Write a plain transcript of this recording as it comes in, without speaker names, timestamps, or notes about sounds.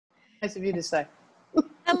Nice of you to say.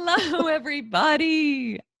 Hello,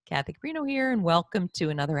 everybody. Kathy Caprino here, and welcome to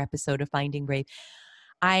another episode of Finding Brave.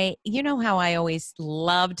 You know how I always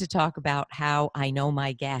love to talk about how I know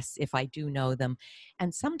my guests, if I do know them.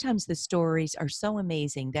 And sometimes the stories are so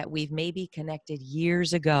amazing that we've maybe connected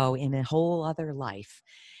years ago in a whole other life.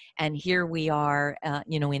 And here we are,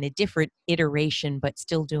 in a different iteration, but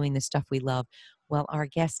still doing the stuff we love. Well, our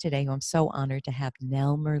guest today, who I'm so honored to have,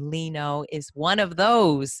 Nell Merlino, is one of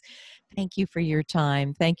those. Thank you for your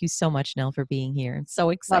time. Thank you so much, Nell, for being here. I'm so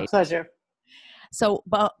excited. My pleasure. So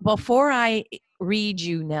before I read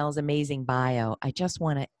you Nell's amazing bio, I just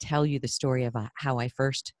want to tell you the story of how I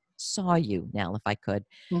first saw you, Nell, if I could.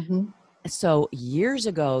 Mm-hmm. So years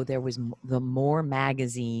ago, there was the More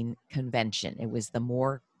Magazine convention. It was the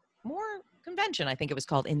More convention, I think it was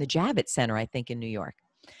called, in the Javits Center, I think, in New York.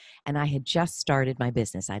 And I had just started my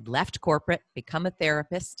business. I'd left corporate, become a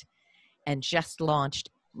therapist, and just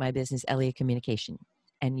launched my business, Elliott Communication.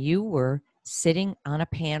 And you were sitting on a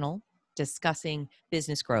panel discussing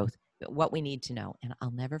business growth, what we need to know. And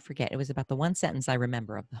I'll never forget, it was about the one sentence I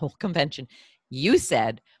remember of the whole convention. You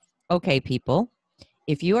said, okay, people,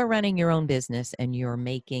 if you are running your own business and you're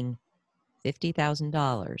making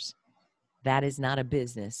 $50,000, that is not a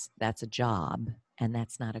business, that's a job, and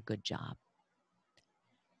that's not a good job.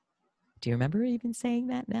 Do you remember even saying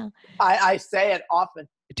that now? I say it often.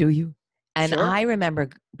 Do you? And Sure. I remember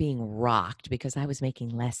being rocked because I was making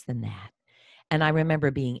less than that. And I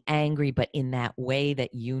remember being angry, but in that way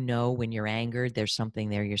that when you're angered, there's something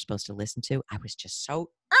there you're supposed to listen to. I was just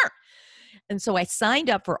so... And so I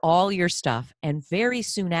signed up for all your stuff. And very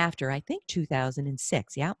soon after, I think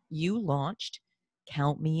 2006, you launched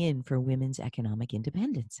Count Me In for Women's Economic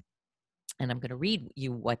Independence. And I'm going to read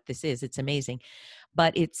you what this is. It's amazing.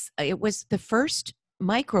 But it was the first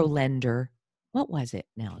micro lender. What was it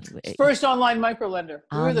now? First online micro lender.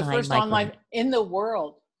 We were the first online in the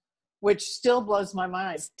world, which still blows my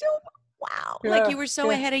mind. Wow. Yeah, like you were so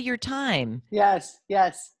ahead of your time. Yes.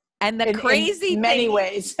 And the crazy in many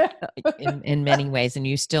ways. in many ways, and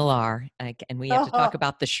you still are. And we have to talk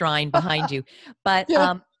about the shrine behind you. But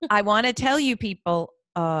I want to tell you, people,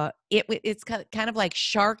 it's kind of like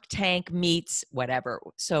Shark Tank meets whatever.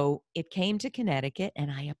 So it came to Connecticut, and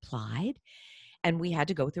I applied. And we had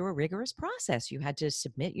to go through a rigorous process. You had to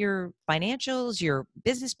submit your financials, your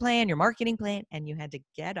business plan, your marketing plan, and you had to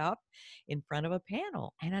get up in front of a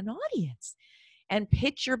panel and an audience and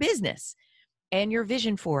pitch your business and your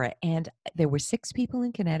vision for it. And there were 6 people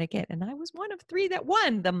in Connecticut, and I was one of 3 that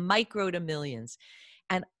won the Micro to Millions.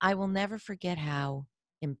 And I will never forget how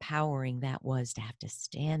empowering that was to have to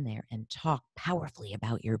stand there and talk powerfully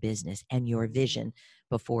about your business and your vision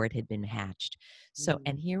before it had been hatched. So,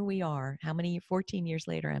 and here we are, 14 years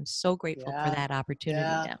later. I'm so grateful for that opportunity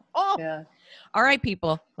now. All right,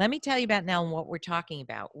 people, let me tell you about now what we're talking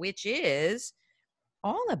about, which is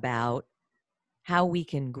all about how we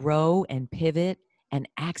can grow and pivot and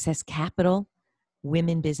access capital,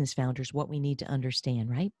 women business founders, what we need to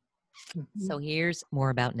understand, right? Mm-hmm. So here's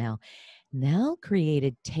more about Nell. Nell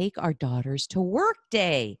created Take Our Daughters to Work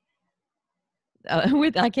Day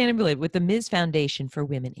with the Ms. Foundation for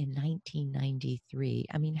Women in 1993.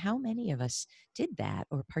 I mean, how many of us did that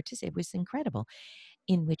or participated? It was incredible,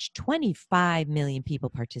 in which 25 million people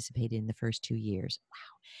participated in the first 2 years.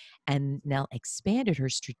 Wow. And Nell expanded her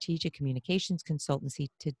strategic communications consultancy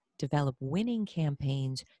to develop winning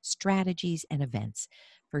campaigns, strategies, and events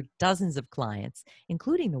for dozens of clients,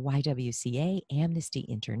 including the YWCA, Amnesty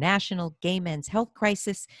International, Gay Men's Health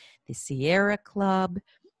Crisis, the Sierra Club,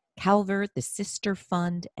 Calvert, the Sister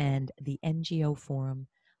Fund, and the NGO Forum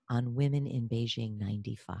on Women in Beijing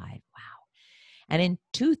 95. Wow. And in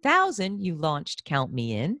 2000, you launched Count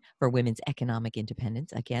Me In for Women's Economic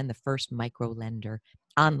Independence, again, the first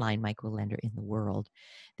online micro lender in the world.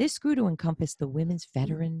 This grew to encompass the Women's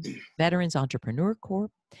Veterans Entrepreneur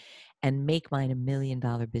Corp and Make Mine $1 Million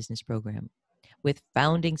business program, with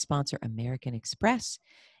founding sponsor American Express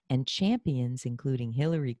and champions including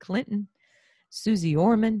Hillary Clinton, Susie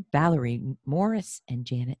Orman, Valerie Morris, and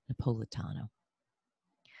Janet Napolitano.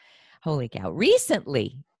 Holy cow.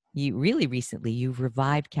 Recently, you've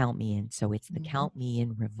revived Count Me In. So it's the Count Me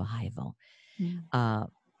In revival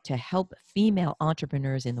to help female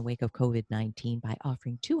entrepreneurs in the wake of COVID-19 by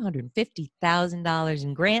offering $250,000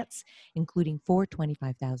 in grants, including 4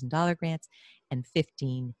 $25,000 grants and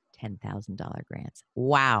 15 $10,000 grants.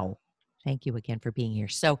 Wow. Thank you again for being here.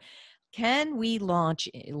 So can we launch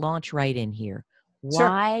right in here?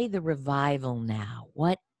 Why the revival now?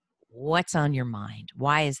 What's on your mind?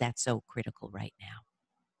 Why is that so critical right now?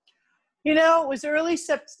 It was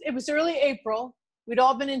early April. We'd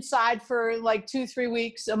all been inside for like 2-3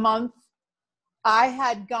 weeks, a month. I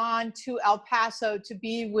had gone to El Paso to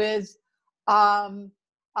be with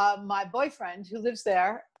my boyfriend who lives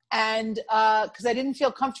there, and because I didn't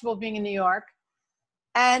feel comfortable being in New York.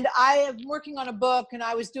 And I am working on a book, and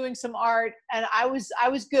I was doing some art, and I was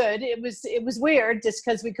good. It was weird just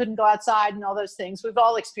because we couldn't go outside and all those things. We've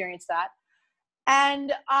all experienced that.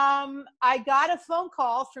 And I got a phone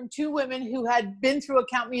call from 2 women who had been through a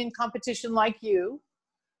Count Me In competition like you,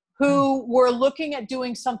 who were looking at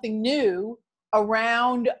doing something new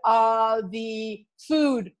around the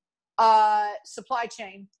food supply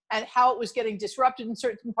chain and how it was getting disrupted in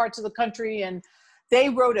certain parts of the country. And they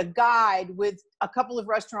wrote a guide with a couple of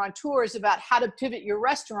restaurateurs about how to pivot your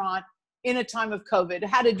restaurant in a time of COVID,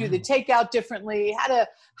 how to do the takeout differently, how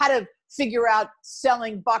to figure out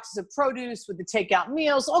selling boxes of produce with the takeout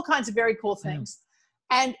meals, all kinds of very cool things.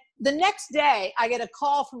 And the next day I get a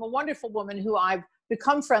call from a wonderful woman who I've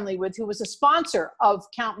become friendly with, who was a sponsor of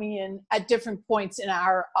Count Me In at different points in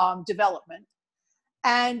our development.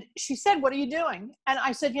 And she said, "What are you doing?" And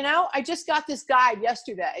I said, I just got this guide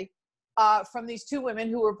yesterday from these 2 women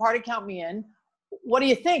who were part of Count Me In. What do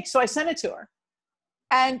you think? So I sent it to her.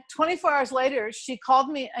 And 24 hours later, she called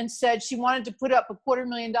me and said she wanted to put up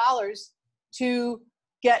 $250,000 to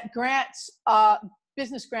get grants,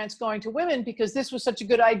 business grants going to women, because this was such a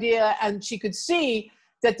good idea. And she could see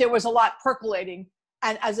that there was a lot percolating.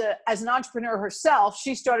 And as an entrepreneur herself,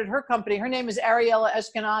 she started her company. Her name is Ariella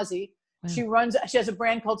Eskenazi. Wow. She has a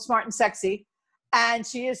brand called Smart and Sexy, and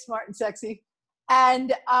she is smart and sexy.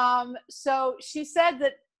 And so she said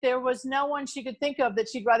that there was no one she could think of that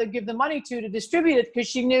she'd rather give the money to distribute it, because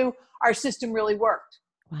she knew our system really worked.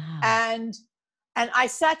 Wow. And I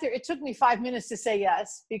sat there. It took me 5 minutes to say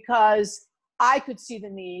yes, because I could see the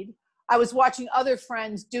need. I was watching other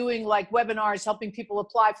friends doing like webinars, helping people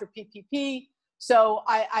apply for PPP. So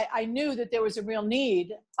I knew that there was a real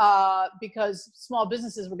need because small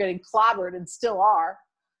businesses were getting clobbered and still are.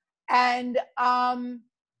 And wow.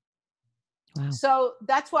 So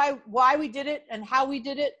that's why we did it and how we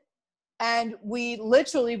did it. And we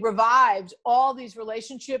literally revived all these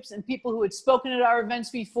relationships and people who had spoken at our events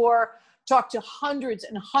before, talked to hundreds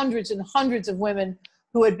and hundreds and hundreds of women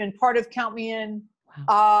who had been part of Count Me In.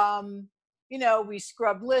 Wow. We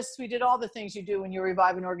scrubbed lists. We did all the things you do when you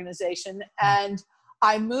revive an organization. And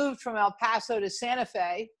I moved from El Paso to Santa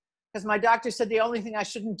Fe because my doctor said the only thing I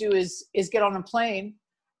shouldn't do is get on a plane.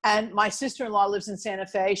 And my sister-in-law lives in Santa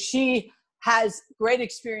Fe. She has great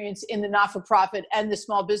experience in the not-for-profit and the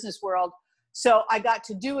small business world. So I got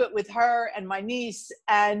to do it with her and my niece.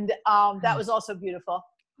 And that was also beautiful.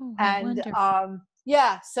 Oh, and wonderful.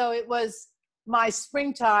 So it was my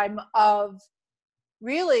springtime of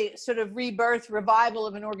really sort of rebirth, revival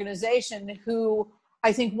of an organization who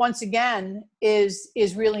I think once again is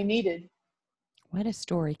really needed. What a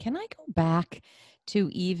story. Can I go back to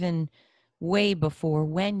even way before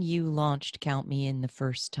when you launched Count Me In the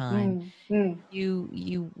first time?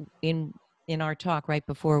 You in our talk right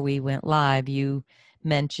before we went live, you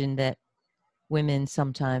mentioned that women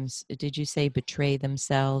sometimes, did you say, betray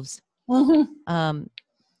themselves? Mm-hmm.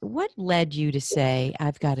 What led you to say,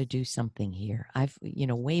 I've got to do something here?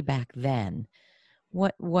 Way back then,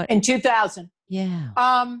 what in 2000? Yeah.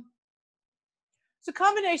 It's a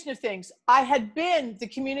combination of things. I had been the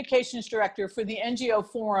communications director for the NGO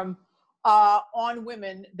Forum on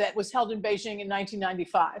women that was held in Beijing in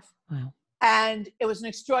 1995. Wow. And it was an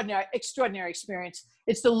extraordinary experience.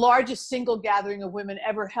 It's the largest single gathering of women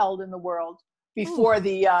ever held in the world before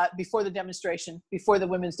the demonstration, before the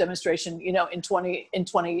women's demonstration, in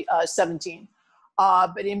 2017.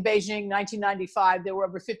 But in Beijing, 1995, there were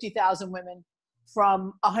over 50,000 women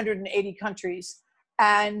from 180 countries.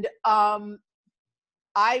 And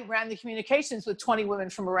I ran the communications with 20 women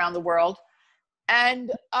from around the world. And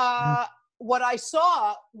what I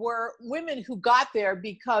saw were women who got there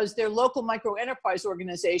because their local micro enterprise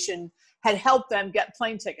organization had helped them get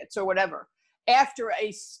plane tickets or whatever. After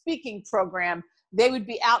a speaking program, they would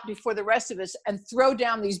be out before the rest of us and throw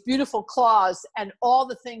down these beautiful cloths and all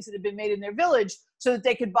the things that had been made in their village so that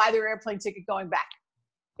they could buy their airplane ticket going back.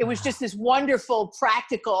 It was just this wonderful,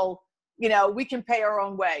 practical, we can pay our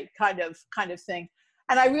own way kind of thing.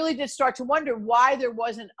 And I really did start to wonder why there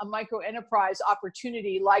wasn't a micro enterprise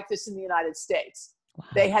opportunity like this in the United States. Wow.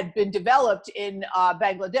 They had been developed in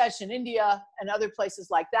Bangladesh and India and other places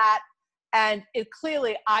like that. And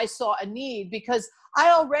I saw a need because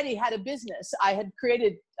I already had a business. I had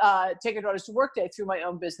created Take Your Daughters to Work Day through my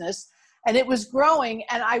own business, and it was growing.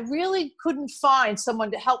 And I really couldn't find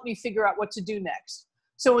someone to help me figure out what to do next.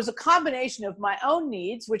 So it was a combination of my own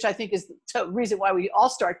needs, which I think is the reason why we all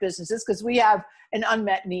start businesses, because we have an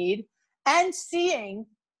unmet need, and seeing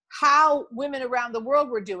how women around the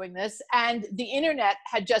world were doing this. And the internet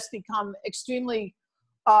had just become extremely,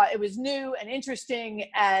 it was new and interesting,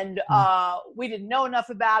 and we didn't know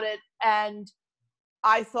enough about it. And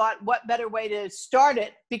I thought, what better way to start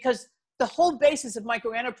it? Because the whole basis of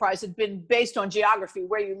microenterprise had been based on geography,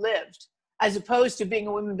 where you lived, as opposed to being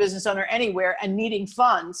a women business owner anywhere and needing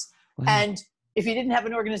funds. Wow. And if you didn't have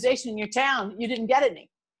an organization in your town, you didn't get any.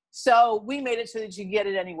 So we made it so that you could get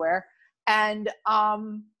it anywhere. And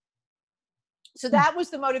so that was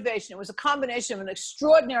the motivation. It was a combination of an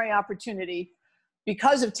extraordinary opportunity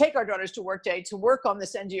because of Take Our Daughters to Work Day to work on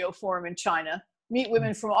this NGO Forum in China, meet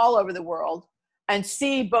women from all over the world, and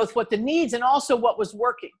see both what the needs and also what was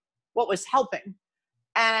working, what was helping,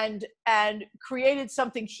 and created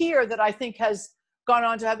something here that I think has gone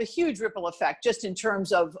on to have a huge ripple effect just in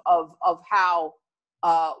terms of how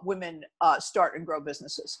women start and grow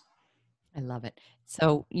businesses. I love it.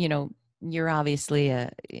 So, you're obviously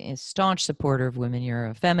a staunch supporter of women. You're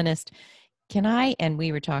a feminist. And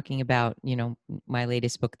we were talking about, my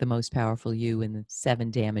latest book, The Most Powerful You, and the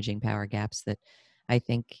 7 damaging power gaps that I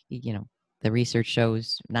think, the research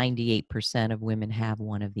shows 98% of women have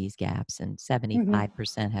one of these gaps and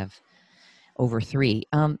 75% have over 3.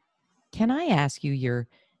 Can I ask you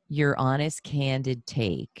your honest, candid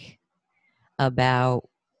take about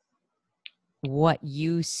what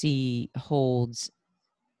you see holds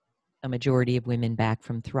a majority of women back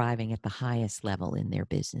from thriving at the highest level in their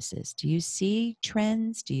businesses? Do you see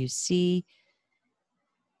trends? Do you see?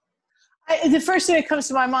 The first thing that comes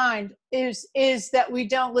to my mind is that we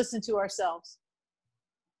don't listen to ourselves.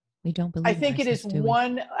 We don't believe. I think it is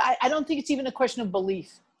I don't think it's even a question of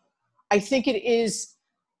belief. I think it is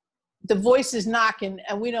the voice is knocking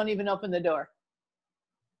and we don't even open the door.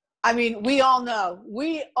 I mean, we all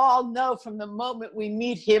know from the moment we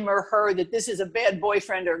meet him or her that this is a bad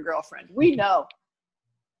boyfriend or girlfriend. We know.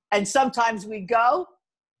 And sometimes we go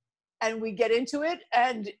and we get into it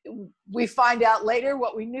and we find out later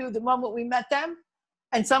what we knew the moment we met them.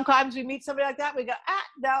 And sometimes we meet somebody like that. We go,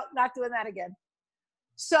 no, not doing that again.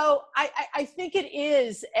 So I think it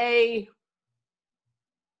is a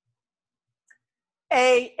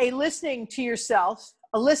listening to yourself,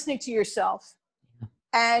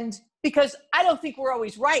 and because I don't think we're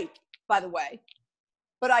always right, by the way,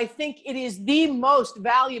 but I think it is the most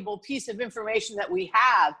valuable piece of information that we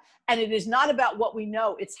have. And it is not about what we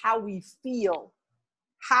know, it's how we feel.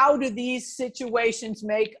 How do these situations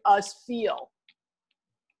make us feel?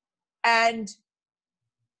 And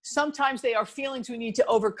sometimes they are feelings we need to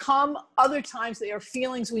overcome. Other times they are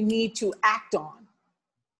feelings we need to act on.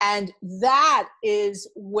 And that is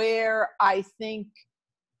where I think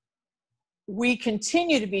we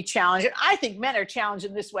continue to be challenged. And I think men are challenged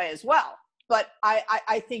in this way as well. But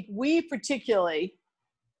I think we particularly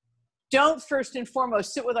don't first and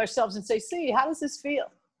foremost sit with ourselves and say, see, how does this feel?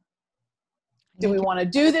 Do we want to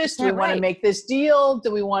do this? Do we want to make this deal?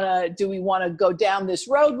 Do we want to go down this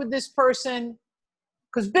road with this person?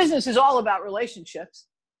 Because business is all about relationships.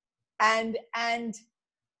 And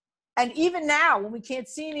even now when we can't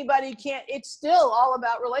see anybody, it's still all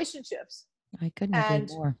about relationships. I couldn't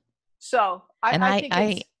agree more. So I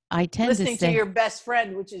think I tend listening to your best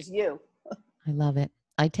friend, which is you. I love it.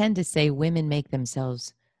 I tend to say women make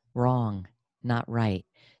themselves wrong, not right.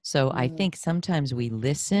 So I think sometimes we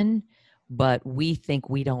listen, but we think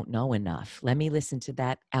we don't know enough. Let me listen to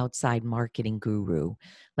that outside marketing guru.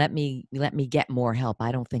 Let me get more help.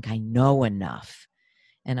 I don't think I know enough.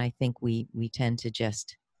 And I think we tend to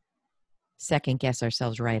just second guess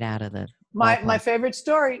ourselves right out of the my favorite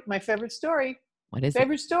story. What is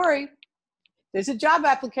favorite story? There's a job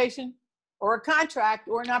application or a contract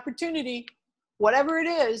or an opportunity, whatever it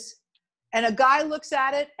is, and a guy looks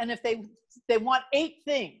at it, and if they want 8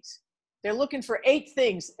 things, they're looking for 8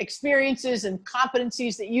 things, experiences and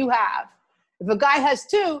competencies that you have. If a guy has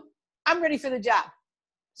 2, I'm ready for the job.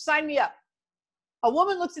 Sign me up. A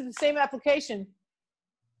woman looks at the same application.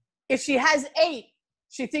 If she has 8,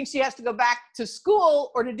 she thinks she has to go back to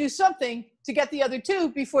school or to do something to get the other 2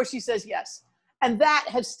 before she says yes. And that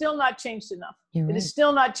has still not changed enough. You're right. It has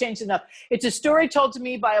still not changed enough. It's a story told to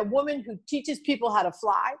me by a woman who teaches people how to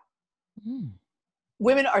fly.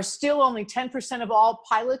 Women are still only 10% of all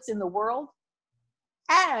pilots in the world.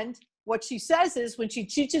 And what she says is when she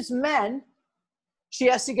teaches men, she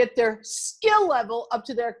has to get their skill level up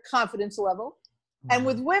to their confidence level. And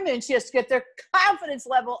with women, she has to get their confidence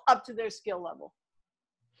level up to their skill level.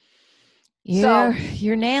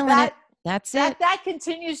 You're nailing it. That's it. That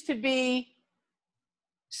continues to be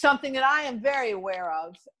something that I am very aware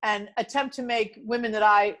of and attempt to make women that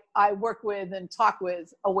I work with and talk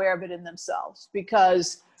with aware of it in themselves,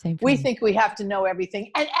 because we think we have to know everything.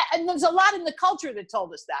 And there's a lot in the culture that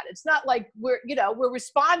told us that. It's not like we're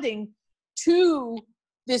responding to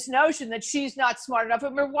this notion that she's not smart enough.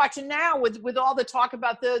 And we're watching now with all the talk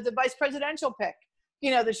about the vice presidential pick,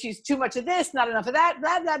 that she's too much of this, not enough of that,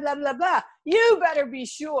 blah, blah, blah, blah, blah. You better be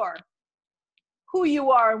sure who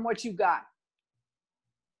you are and what you got.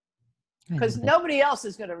 Because nobody else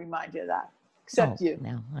is going to remind you of that except you.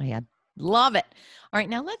 No, I love it. All right,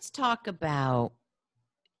 now let's talk about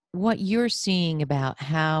what you're seeing about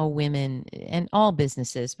how women, and all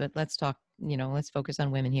businesses, but let's talk, let's focus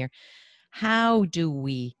on women here. How do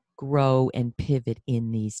we grow and pivot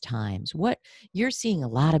in these times? What you're seeing, a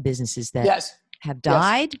lot of businesses that have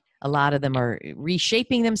died. Yes. A lot of them are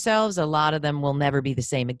reshaping themselves. A lot of them will never be the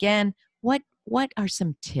same again. What are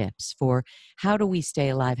some tips for how do we stay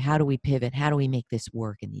alive? How do we pivot? How do we make this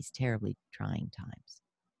work in these terribly trying times?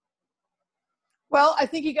 Well, I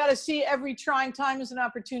think you got to see every trying time as an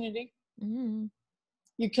opportunity. Mm-hmm.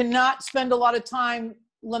 You cannot spend a lot of time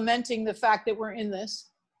lamenting the fact that we're in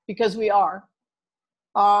this, because we are.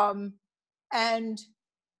 And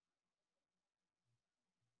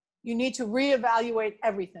you need to reevaluate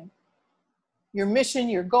everything. Your mission,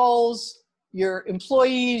 your goals, your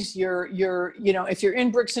employees, your if you're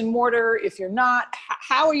in bricks and mortar, if you're not,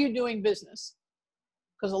 how are you doing business?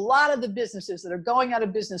 Because a lot of the businesses that are going out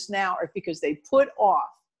of business now are because they put off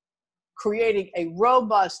creating a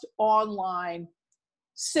robust online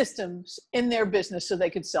systems in their business so they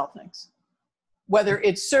could sell things, whether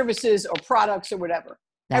it's services or products or whatever.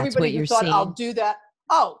 That's everybody what you're thought, seeing. I'll do that.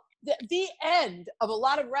 Oh, the end of a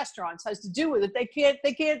lot of restaurants has to do with it.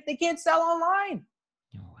 They can't sell online.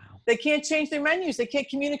 They can't change their menus. They can't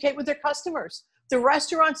communicate with their customers. The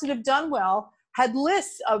restaurants that have done well had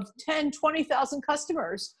lists of 10, 20,000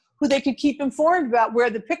 customers who they could keep informed about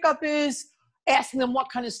where the pickup is, asking them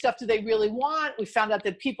what kind of stuff do they really want. We found out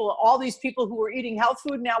that all these people who were eating health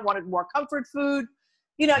food now wanted more comfort food.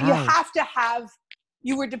 You have to have,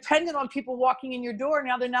 you were dependent on people walking in your door.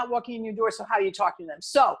 Now they're not walking in your door. So how do you talk to them?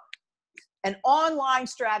 So an online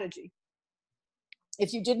strategy,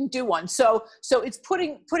 if you didn't do one. So it's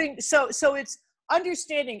so it's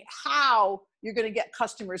understanding how you're going to get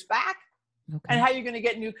customers back and how you're going to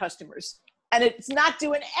get new customers. And it's not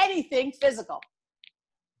doing anything physical.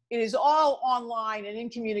 It is all online and in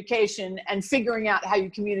communication and figuring out how you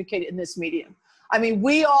communicate in this medium. I mean,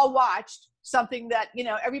 we all watched something that,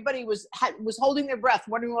 everybody was holding their breath,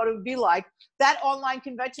 wondering what it would be like. That online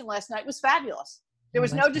convention last night was fabulous. There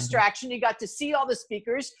was no distraction. You got to see all the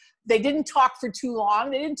speakers. They didn't talk for too long.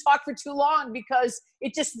 They didn't talk for too long because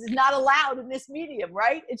it just is not allowed in this medium,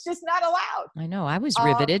 right? It's just not allowed. I know. I was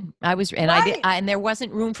riveted. And there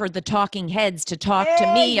wasn't room for the talking heads to talk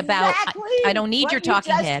to me about, I don't need your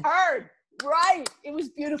talking head. Heard. Right. It was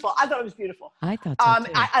beautiful. I thought it was beautiful. I thought so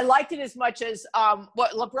too. I liked it as much as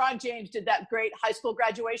what LeBron James did, that great high school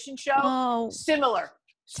graduation show. Oh, similar.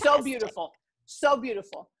 So beautiful. So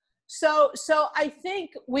beautiful. So I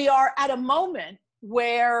think we are at a moment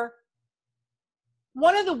where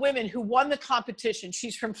one of the women who won the competition,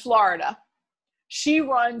 she's from Florida. She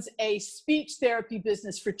runs a speech therapy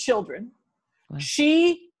business for children. Wow.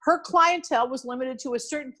 Her clientele was limited to a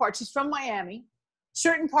certain part. She's from Miami,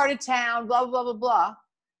 certain part of town, blah, blah, blah, blah.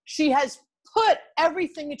 She has put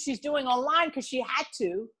everything that she's doing online because she had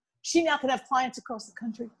to. She now can have clients across the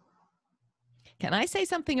country. Can I say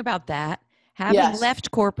something about that? Having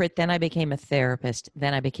left corporate, then I became a therapist,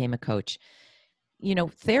 then I became a coach.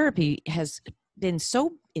 Therapy has been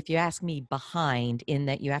so, if you ask me, behind in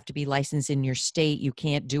that you have to be licensed in your state. You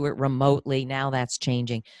can't do it remotely. Now that's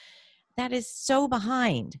changing. That is so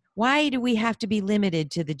behind. Why do we have to be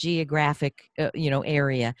limited to the geographic,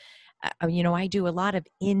 area? I do a lot of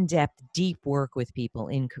in-depth, deep work with people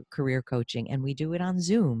in career coaching, and we do it on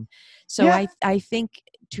Zoom. So I think,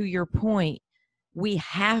 to your point, we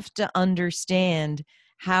have to understand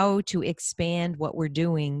how to expand what we're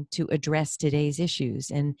doing to address today's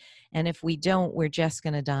issues. And if we don't, we're just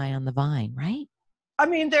going to die on the vine, right? I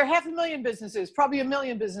mean, there are 500,000 businesses, probably 1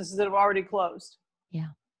 million businesses that have already closed. Yeah.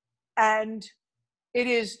 And it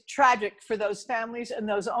is tragic for those families and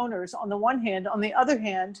those owners on the one hand. On the other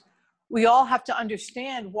hand, we all have to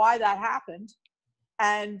understand why that happened.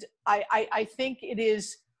 And I think it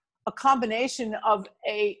is a combination of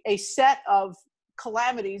a set of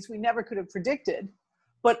calamities we never could have predicted,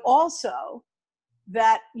 but also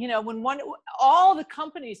that, when all the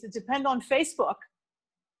companies that depend on Facebook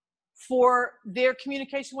for their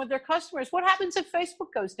communication with their customers, what happens if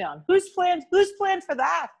Facebook goes down? Who's planned for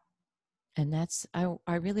that? And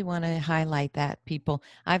I really want to highlight that, people.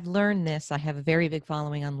 I've learned this. I have a very big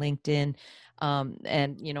following on LinkedIn.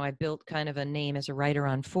 And, I built kind of a name as a writer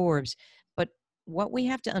on Forbes. But what we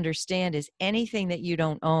have to understand is anything that you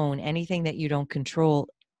don't own, anything that you don't control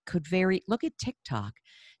could vary. Look at TikTok.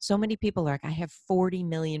 So many people are like, I have 40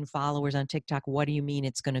 million followers on TikTok. What do you mean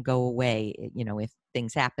it's going to go away, if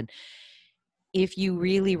things happen? If you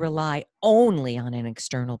really rely only on an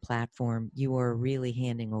external platform, you are really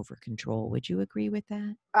handing over control. Would you agree with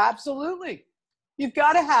that? Absolutely. You've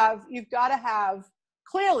got to have,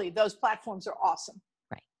 clearly those platforms are awesome.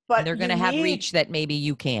 Right. But and they're going to have reach that maybe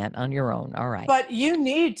you can't on your own. All right. But you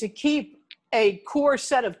need to keep a core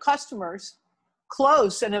set of customers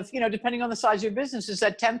close. And if, depending on the size of your business, is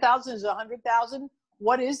that 10,000, is it 100,000?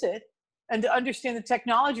 What is it? And to understand the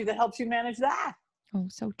technology that helps you manage that. Oh,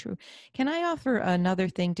 so true. Can I offer another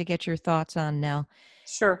thing to get your thoughts on, Nell?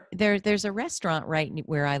 Sure. There's a restaurant right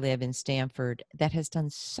where I live in Stamford that has done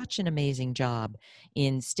such an amazing job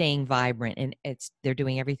in staying vibrant, and they're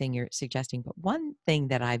doing everything you're suggesting. But one thing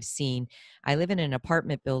that I've seen, I live in an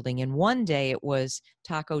apartment building, and one day it was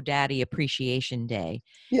Taco Daddy Appreciation Day.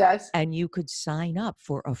 Yes. And you could sign up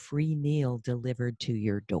for a free meal delivered to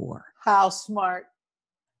your door. How smart.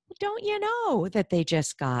 Don't you know that they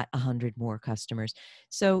just got 100 more customers?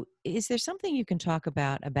 So is there something you can talk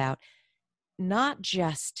about not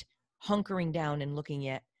just hunkering down and looking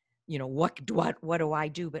at, what do I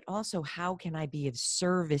do, but also how can I be of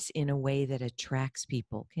service in a way that attracts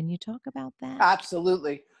people? Can you talk about that?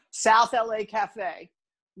 Absolutely. South LA Cafe,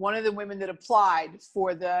 one of the women that applied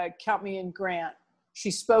for the Count Me In grant,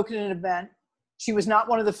 she spoke at an event. She was not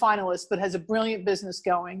one of the finalists, but has a brilliant business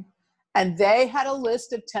going. And they had a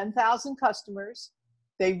list of 10,000 customers.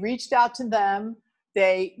 They reached out to them.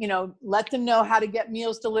 They, let them know how to get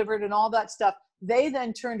meals delivered and all that stuff. They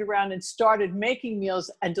then turned around and started making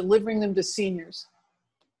meals and delivering them to seniors.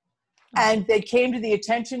 And they came to the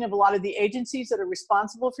attention of a lot of the agencies that are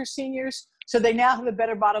responsible for seniors. So they now have a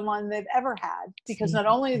better bottom line than they've ever had, because not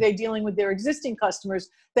only are they dealing with their existing customers,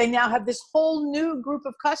 they now have this whole new group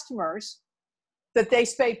of customers that they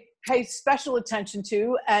pay special attention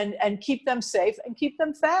to and keep them safe and keep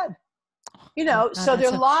them fed. So there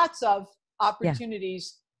are lots of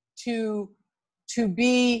opportunities to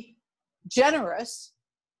be generous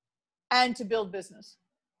and to build business.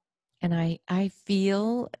 And I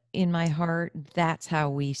feel in my heart that's how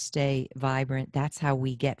we stay vibrant. That's how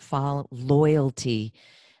we get loyalty.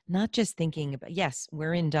 Not just thinking about, yes,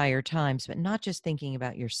 we're in dire times, but not just thinking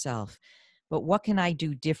about yourself, but what can I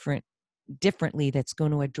do differently that's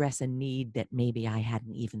going to address a need that maybe I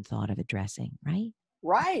hadn't even thought of addressing, right?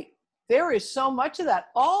 Right. There is so much of that.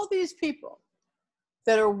 All these people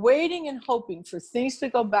that are waiting and hoping for things to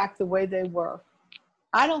go back the way they were.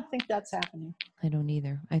 I don't think that's happening. I don't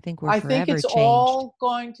either. I think we're forever changed. All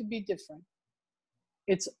going to be different.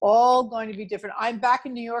 It's all going to be different. I'm back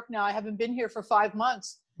in New York now. I haven't been here for 5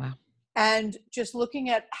 months. Wow. And just looking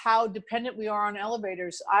at how dependent we are on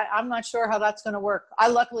elevators, I'm not sure how that's going to work. I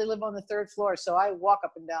luckily live on the 3rd floor, so I walk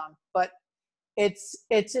up and down. But it's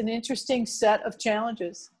an interesting set of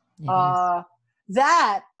challenges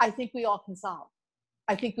that I think we all can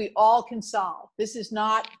solve. This is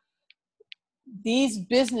not these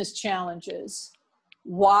business challenges,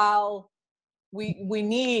 while we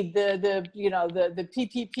need the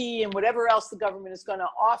PPP and whatever else the government is going to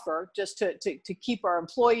offer just to keep our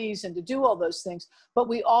employees and to do all those things. But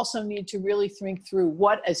we also need to really think through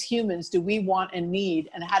what, as humans, do we want and need,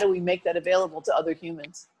 and how do we make that available to other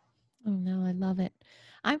humans? Oh, no, I love it.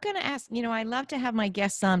 I'm going to ask, I love to have my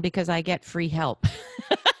guests on because I get free help.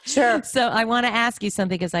 Sure. So I want to ask you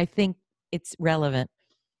something because I think it's relevant.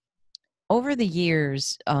 Over the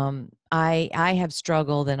years, I have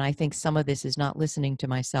struggled, and I think some of this is not listening to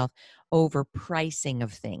myself, over pricing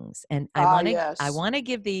of things. And I want to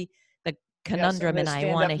give the conundrum, and I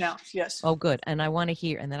want to. Yes. Oh, good. And I want to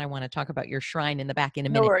hear, and then I want to talk about your shrine in the back in a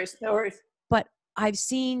minute. No worries. But I've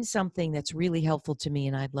seen something that's really helpful to me,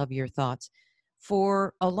 and I'd love your thoughts.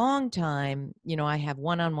 For a long time, I have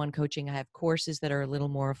one-on-one coaching. I have courses that are a little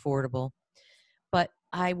more affordable, but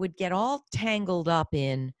I would get all tangled up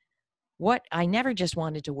in what I never just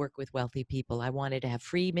wanted to work with wealthy people. I wanted to have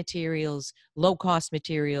free materials, low-cost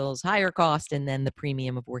materials, higher cost, and then the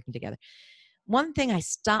premium of working together. One thing I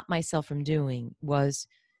stopped myself from doing was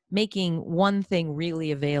making one thing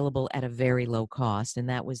really available at a very low cost, and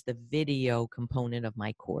that was the video component of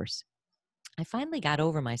my course. I finally got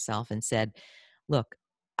over myself and said, look,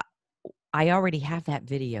 I already have that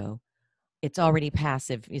video. It's already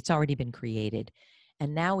passive. It's already been created.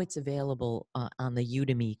 And now it's available on the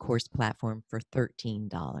Udemy course platform for $13.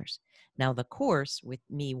 Now, the course with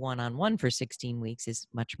me one-on-one for 16 weeks is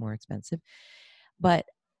much more expensive, but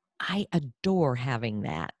I adore having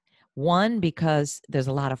that. One, because there's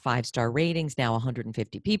a lot of 5-star ratings. Now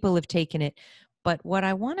 150 people have taken it. But what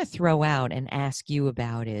I want to throw out and ask you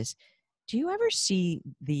about is, do you ever see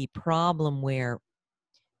the problem where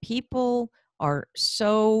people are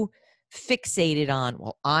so fixated on,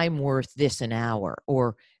 well, I'm worth this an hour,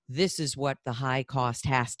 or this is what the high cost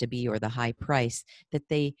has to be, or the high price, that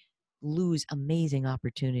they lose amazing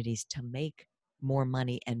opportunities to make more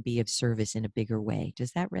money and be of service in a bigger way?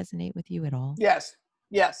 Does that resonate with you at all? Yes.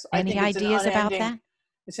 Yes. I Any think ideas about that?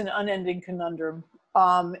 it's an unending conundrum,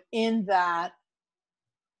 in that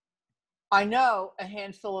I know a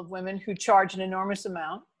handful of women who charge an enormous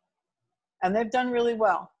amount, and they've done really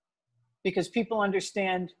well because people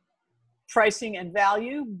understand pricing and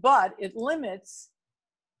value, but it limits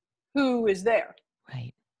who is there.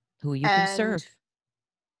 Right. Who you can serve.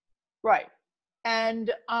 Right.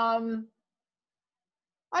 And I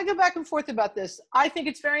go back and forth about this. I think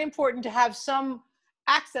it's very important to have some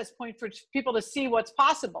access point for people to see what's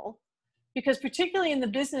possible, because particularly in the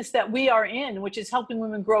business that we are in, which is helping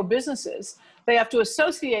women grow businesses, they have to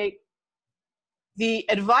associate the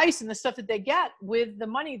advice and the stuff that they get with the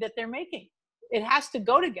money that they're making. It has to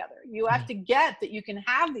go together. You have to get that you can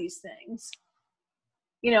have these things,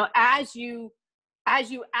 you know, as you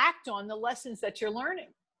act on the lessons that you're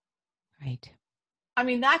learning. Right. I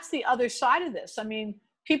mean, that's the other side of this. I mean,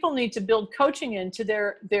 people need to build coaching into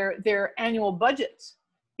their annual budgets.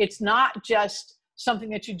 It's not just something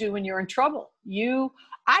that you do when you're in trouble.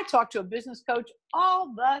 I talk to a business coach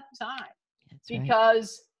all the time. That's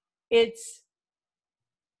because right.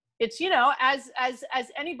 It's, you know, as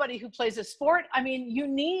anybody who plays a sport, I mean, you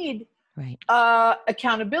need right.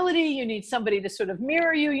 Accountability. You need somebody to sort of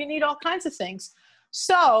mirror you. You need all kinds of things.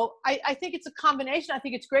 So I think it's a combination. I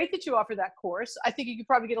think it's great that you offer that course. I think you could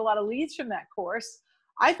probably get a lot of leads from that course.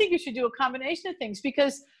 I think you should do a combination of things,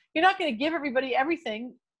 because you're not going to give everybody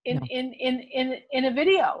everything in a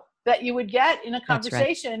video that you would get in a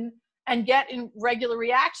conversation right. and get in regular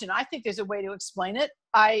reaction. I think there's a way to explain it.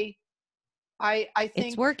 I think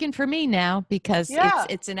it's working for me now, because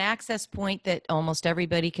it's an access point that almost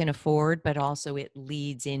everybody can afford, but also it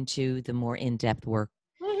leads into the more in-depth work.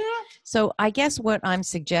 Mm-hmm. So I guess what I'm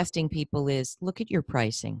suggesting people is look at your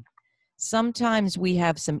pricing. Sometimes we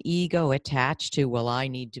have some ego attached to, well, I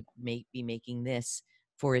need to be making this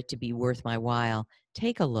for it to be worth my while.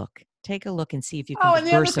 Take a look and see if you can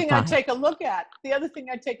diversify. The other thing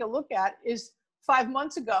I take a look at is 5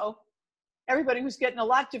 months ago, everybody was getting a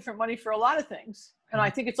lot different money for a lot of things. And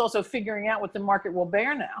I think it's also figuring out what the market will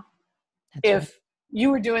bear now. If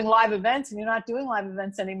you were doing live events and you're not doing live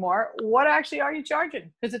events anymore, what actually are you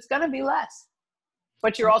charging? Because it's going to be less.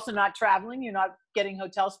 But you're also not traveling. You're not getting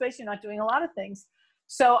hotel space. You're not doing a lot of things.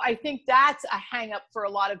 So I think that's a hang up for a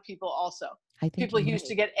lot of people also. People used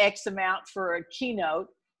to get X amount for a keynote.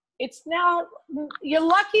 It's now, you're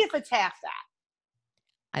lucky if it's half that.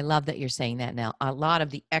 I love that you're saying that now. A lot of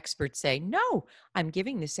the experts say, no, I'm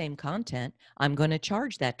giving the same content. I'm going to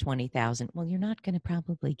charge that $20,000. Well, you're not going to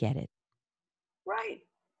probably get it. Right.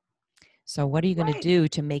 So what are you going to do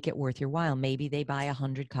to make it worth your while? Maybe they buy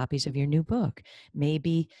 100 copies of your new book.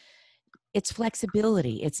 Maybe it's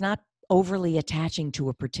flexibility. It's not overly attaching to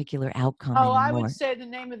a particular outcome anymore. I would say the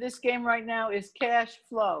name of this game right now is cash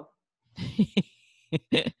flow.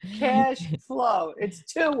 Cash flow. It's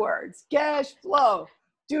 2 words. Cash flow.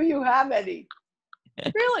 Do you have any?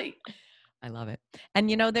 Really? I love it. And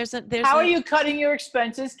you know, how are you cutting your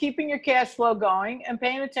expenses, keeping your cash flow going, and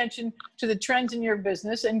paying attention to the trends in your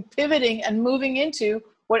business and pivoting and moving into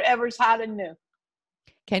whatever's hot and new?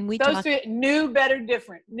 Can we talk? New, better,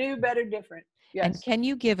 different. New, better, different. Yes. And can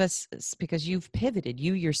you give us, because you've pivoted,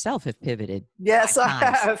 you yourself have pivoted. Yes, I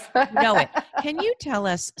have. You know it. Can you tell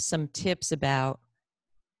us some tips about,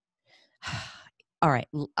 all right,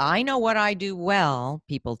 I know what I do well,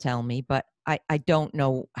 people tell me, but I don't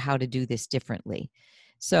know how to do this differently.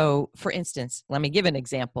 So for instance, let me give an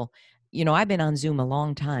example. You know, I've been on Zoom a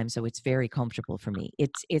long time, so it's very comfortable for me.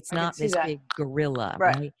 It's not this big gorilla,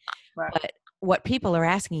 right? But what people are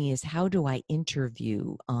asking is, how do I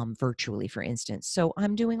interview virtually, for instance? So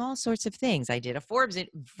I'm doing all sorts of things. I did a Forbes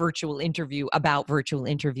virtual interview about virtual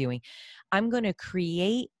interviewing. I'm going to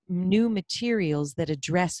create new materials that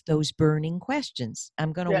address those burning questions.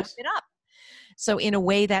 I'm going to whip it up. So in a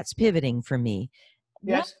way, that's pivoting for me.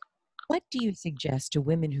 Yes. What do you suggest to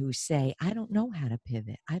women who say, I don't know how to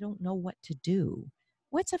pivot. I don't know what to do?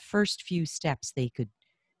 What's the first few steps they could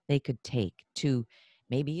take to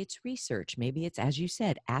Maybe it's research. Maybe it's, as you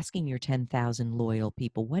said, asking your 10,000 loyal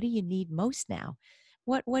people, what do you need most now?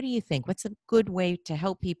 What do you think? What's a good way to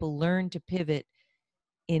help people learn to pivot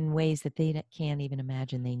in ways that they can't even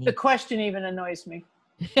imagine they need? The question even annoys me.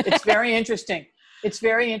 It's very interesting. It's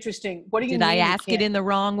very interesting. What do you mean? Did I ask it in the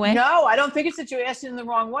wrong way? No, I don't think it's that you asked it in the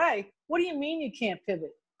wrong way. What do you mean you can't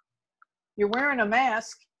pivot? You're wearing a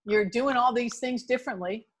mask. You're doing all these things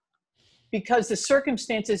differently because the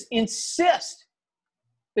circumstances insist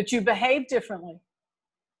that you behave differently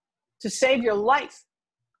to save your life.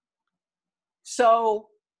 So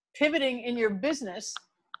pivoting in your business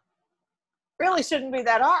really shouldn't be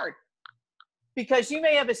that hard, because you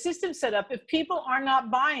may have a system set up. If people are not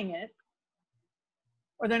buying it,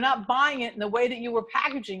 or they're not buying it in the way that you were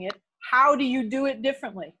packaging it, how do you do it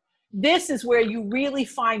differently? This is where you really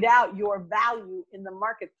find out your value in the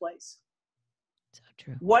marketplace. So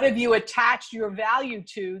true. What have you attached your value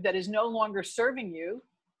to that is no longer serving you?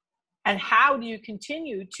 And how do you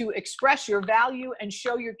continue to express your value and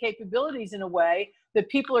show your capabilities in a way that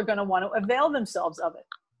people are going to want to avail themselves of it?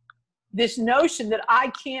 This notion that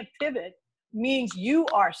I can't pivot means you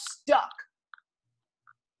are stuck.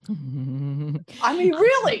 I mean,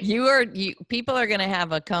 really. People are going to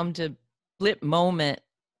have a come to blip moment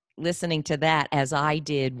listening to that, as I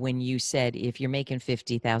did when you said, if you're making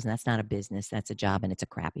 50,000, that's not a business, that's a job, and it's a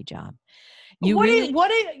crappy job. Because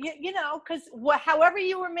however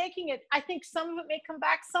you were making it, I think some of it may come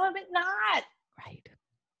back, some of it not. Right.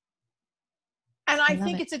 And I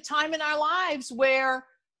think it's a time in our lives where,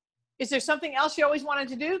 is there something else you always wanted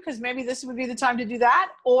to do? Because maybe this would be the time to do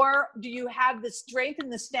that. Or do you have the strength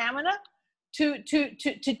and the stamina to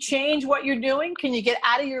change what you're doing? Can you get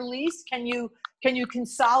out of your lease? Can you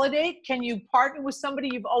consolidate? Can you partner with somebody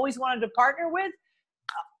you've always wanted to partner with?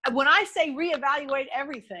 When I say reevaluate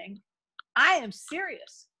everything, I am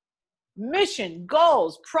serious. Mission,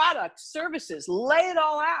 goals, products, services, lay it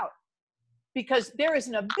all out. Because there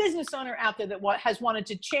isn't a business owner out there that has wanted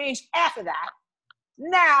to change half of that.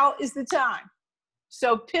 Now is the time.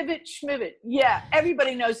 So pivot, schmivot. Yeah,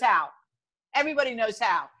 everybody knows how. Everybody knows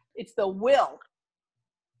how. It's the will.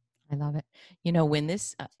 I love it. You know, when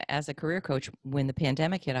this, as a career coach, when the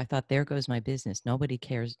pandemic hit, I thought, there goes my business. Nobody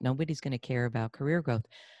cares. Nobody's going to care about career growth.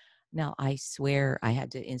 Now, I swear I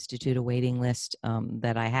had to institute a waiting list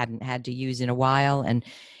that I hadn't had to use in a while.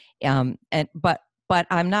 But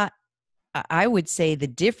I'm not, I would say the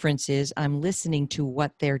difference is I'm listening to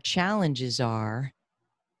what their challenges are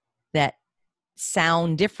that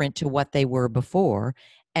sound different to what they were before,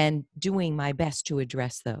 and doing my best to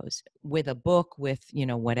address those with a book, with,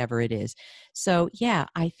 whatever it is. So yeah,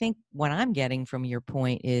 I think what I'm getting from your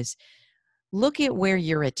point is, look at where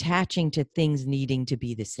you're attaching to things needing to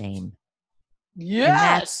be the same.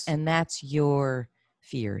 Yes. And that's your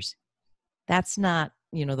fears. That's not,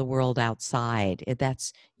 the world outside.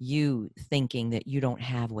 That's you thinking that you don't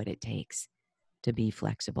have what it takes to be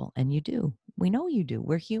flexible. And you do. We know you do.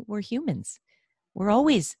 We're humans. We're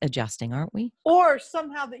always adjusting, aren't we? Or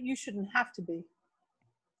somehow that you shouldn't have to be.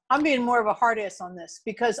 I'm being more of a hard ass on this,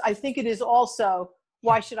 because I think it is also,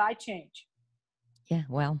 why should I change? Yeah,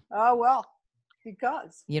 well. Oh, well,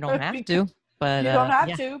 because. You don't have to. But you don't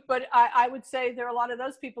have to, but I would say there are a lot of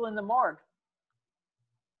those people in the morgue.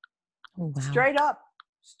 Oh, wow. Straight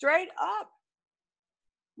up.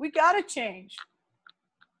 We got to change.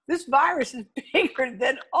 This virus is bigger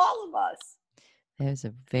than all of us. There's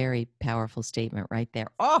a very powerful statement right there.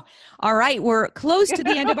 Oh, all right. We're close to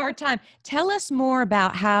the end of our time. Tell us more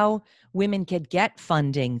about how women could get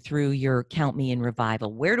funding through your Count Me in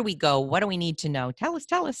Revival. Where do we go? What do we need to know? Tell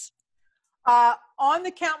us. On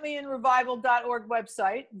the countmeinrevival.org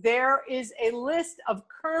website, there is a list of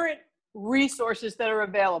current resources that are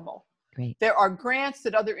available. Great. There are grants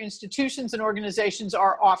that other institutions and organizations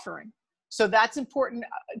are offering. So that's important.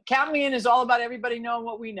 Count Me In is all about everybody knowing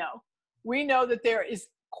what we know. We know that there is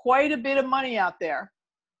quite a bit of money out there.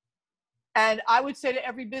 And I would say to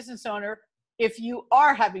every business owner, if you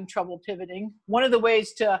are having trouble pivoting, one of the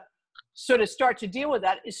ways to sort of start to deal with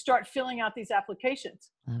that is start filling out these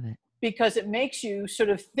applications. Love it. Because it makes you sort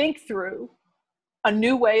of think through a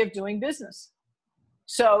new way of doing business.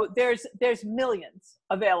 So there's millions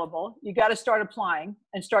available. You got to start applying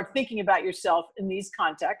and start thinking about yourself in these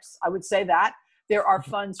contexts. I would say that there are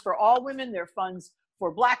funds for all women. There are funds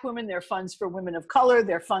for Black women. There are funds for women of color.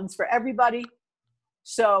 There are funds for everybody.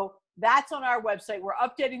 So that's on our website. We're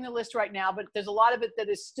updating the list right now, but there's a lot of it that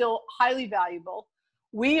is still highly valuable.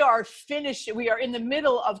 We are in the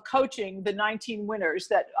middle of coaching the 19 winners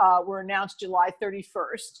that were announced July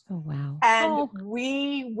 31st. Oh, wow. And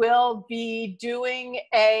we will be doing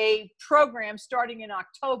a program starting in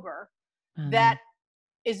October that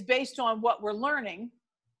is based on what we're learning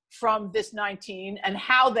from this 19 and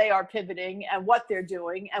how they are pivoting and what they're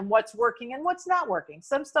doing and what's working and what's not working.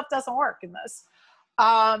 Some stuff doesn't work in this.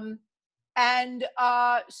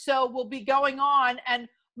 So we'll be going on, and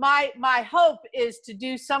my hope is to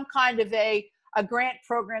do some kind of a grant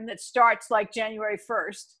program that starts like January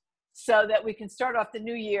 1st, so that we can start off the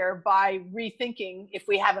new year by rethinking, if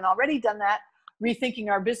we haven't already done that, rethinking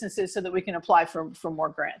our businesses so that we can apply for more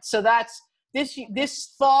grants. So that's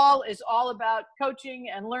this fall is all about coaching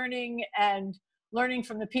and learning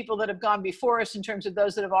from the people that have gone before us, in terms of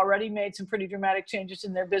those that have already made some pretty dramatic changes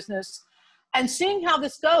in their business, and seeing how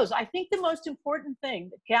this goes. I think the most important thing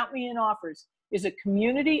that Count Me In offers is a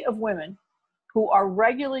community of women who are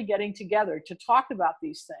regularly getting together to talk about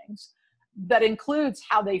these things. That includes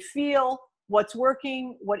how they feel, what's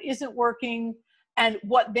working, what isn't working, and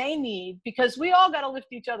what they need, because we all got to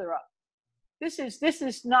lift each other up. This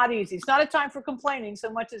is not easy. It's not a time for complaining so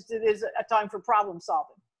much as it is a time for problem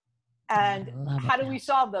solving. And how do we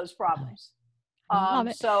solve those problems?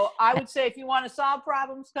 So I would say, if you want to solve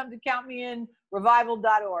problems, come to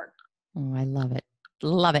countmeinrevival.org. Oh, I love it.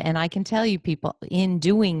 Love it. And I can tell you, people, in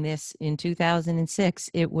doing this in 2006,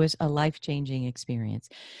 it was a life-changing experience.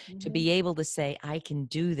 Mm-hmm. To be able to say, I can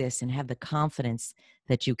do this, and have the confidence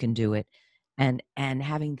that you can do it, and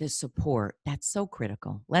having the support, that's so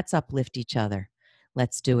critical. Let's uplift each other.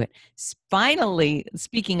 Let's do it. Finally,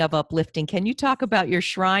 speaking of uplifting, can you talk about your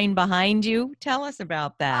shrine behind you? Tell us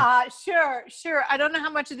about that. Sure. I don't know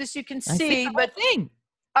how much of this you can see, but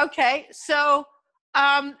okay. So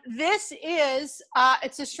this is,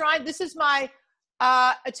 it's a shrine. This is my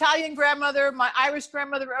Italian grandmother, my Irish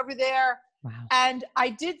grandmother over there. Wow. And I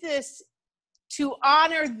did this to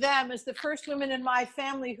honor them as the first women in my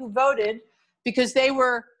family who voted, because they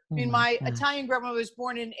were, my Italian grandmother was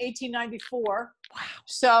born in 1894. Wow.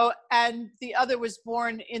 So, and the other was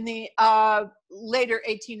born in the later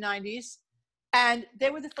 1890s. And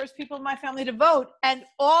they were the first people in my family to vote. And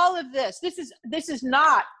all of this is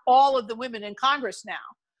not all of the women in Congress now.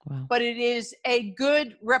 Wow. But it is a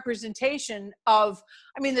good representation of,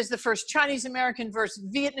 there's the first Chinese American versus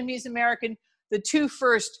Vietnamese American, the two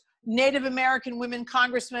first Native American women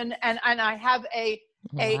congressmen, and I have I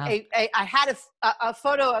had a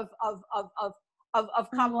photo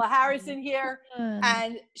of Kamala Harris in here,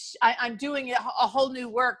 and I'm doing a whole new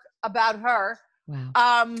work about her.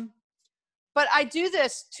 Wow. But I do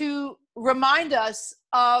this to remind us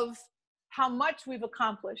of how much we've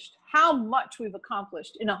accomplished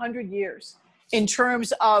in 100 years in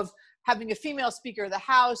terms of having a female Speaker of the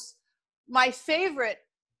House. My favorite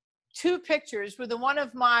two pictures were the one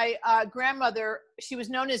of my grandmother. She was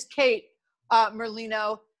known as Kate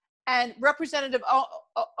Merlino, and Representative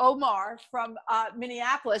Omar from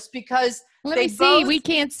Minneapolis, because let me see. We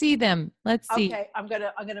can't see them. Let's see. Okay, I'm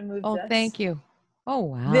gonna move. Oh, this. Thank you. Oh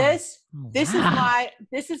wow. This is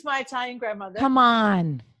my Italian grandmother. Come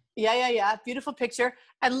on. Yeah. Beautiful picture.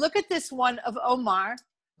 And look at this one of Omar,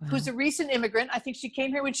 who's a recent immigrant. I think she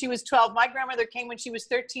came here when she was 12. My grandmother came when she was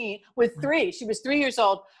 13 with 3. She was 3 years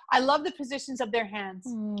old. I love the positions of their hands.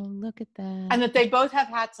 Oh, look at that. And that they both have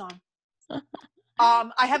hats on.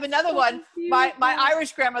 I have another one. My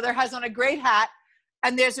Irish grandmother has on a great hat,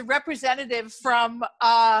 and there's a representative from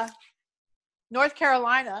North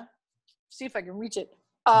Carolina. See if I can reach it.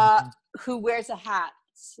 Who wears a hat?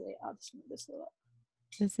 Let's see. I'll just move this a little.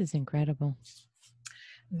 This is incredible.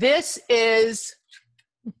 This is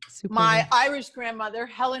Super my Irish grandmother,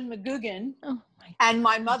 Helen McGugan, and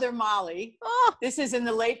my mother, Molly. Oh. This is in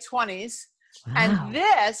the late 20s. Wow. And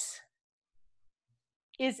this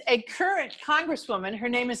is a current congresswoman. Her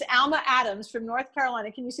name is Alma Adams from North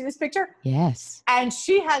Carolina. Can you see this picture? Yes. And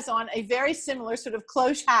she has on a very similar sort of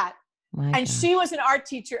cloche hat. She was an art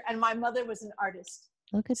teacher, and my mother was an artist.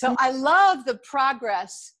 Look at so this. I love the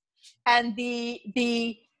progress and the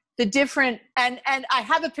different, and I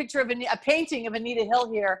have a picture of a painting of Anita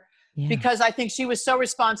Hill here, because I think she was so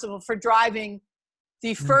responsible for driving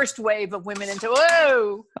the first wave of women into,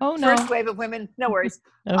 first wave of women, no worries.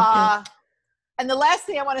 Okay. And the last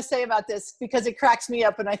thing I want to say about this, because it cracks me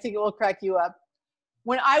up and I think it will crack you up.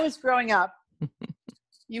 When I was growing up,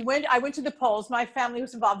 I went to the polls. My family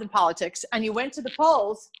was involved in politics, and you went to the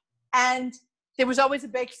polls, and there was always a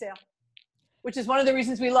bake sale, which is one of the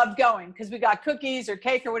reasons we loved going, because we got cookies or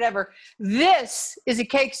cake or whatever. This is a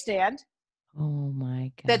cake stand. Oh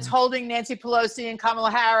my God. That's holding Nancy Pelosi and Kamala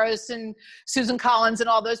Harris and Susan Collins and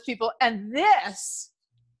all those people. And this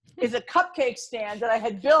is a cupcake stand that I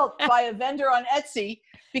had built by a vendor on Etsy,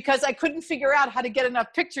 because I couldn't figure out how to get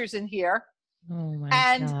enough pictures in here. Oh my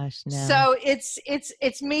and gosh. No. So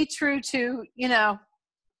it's me true to,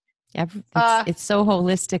 It's so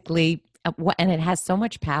holistically, and it has so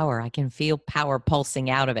much power. I can feel power pulsing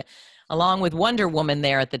out of it, along with Wonder Woman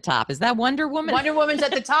there at the top. Is that Wonder Woman? Wonder Woman's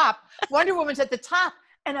at the top. Wonder Woman's at the top.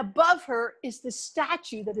 And above her is the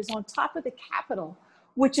statue that is on top of the Capitol,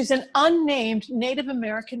 which is an unnamed Native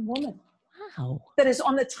American woman. Wow. That is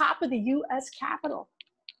on the top of the U.S. Capitol.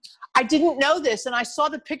 I didn't know this, and I saw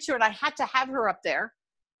the picture, and I had to have her up there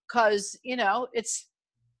because, you know, it's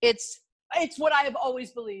what I have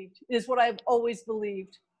always believed. It is what I have always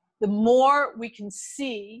believed. The more we can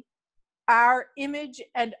see our image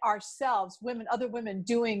and ourselves, women, other women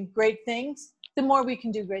doing great things, the more we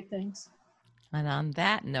can do great things. And on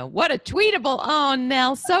that note, what a tweetable. Oh,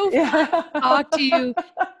 Nell, so fun to talk to you.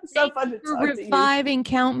 So fun to talk to you. Reviving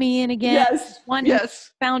Count Me In Again. Yes. One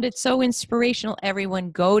yes. Found it so inspirational.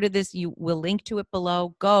 Everyone, go to this. We'll link to it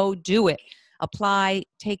below. Go do it. Apply.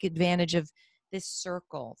 Take advantage of this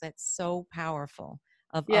circle that's so powerful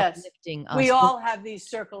of uplifting us. We all have these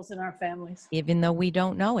circles in our families. Even though we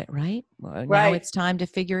don't know it, right? Right. Now it's time to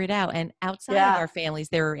figure it out. And outside of our families,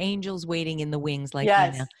 there are angels waiting in the wings like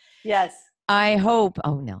you now. Yes. I hope,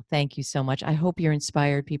 oh no, thank you so much. I hope you're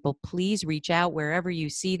inspired, people. Please reach out wherever you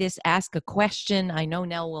see this. Ask a question. I know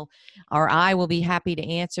Nell I will be happy to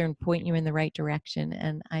answer and point you in the right direction.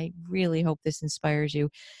 And I really hope this inspires you.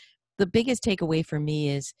 The biggest takeaway for me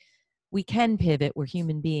is we can pivot. We're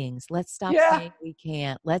human beings. Let's stop saying we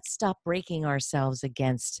can't. Let's stop breaking ourselves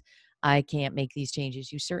against, I can't make these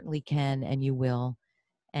changes. You certainly can, and you will.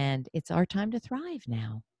 And it's our time to thrive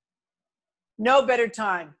now. No better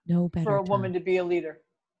time for a time. woman to be a leader.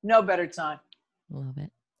 No better time. Love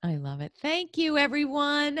it. I love it. Thank you,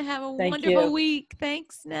 everyone. Have a wonderful week.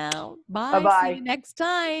 Thanks, Nell. Bye. Bye-bye. See you next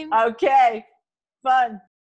time. Okay. Fun.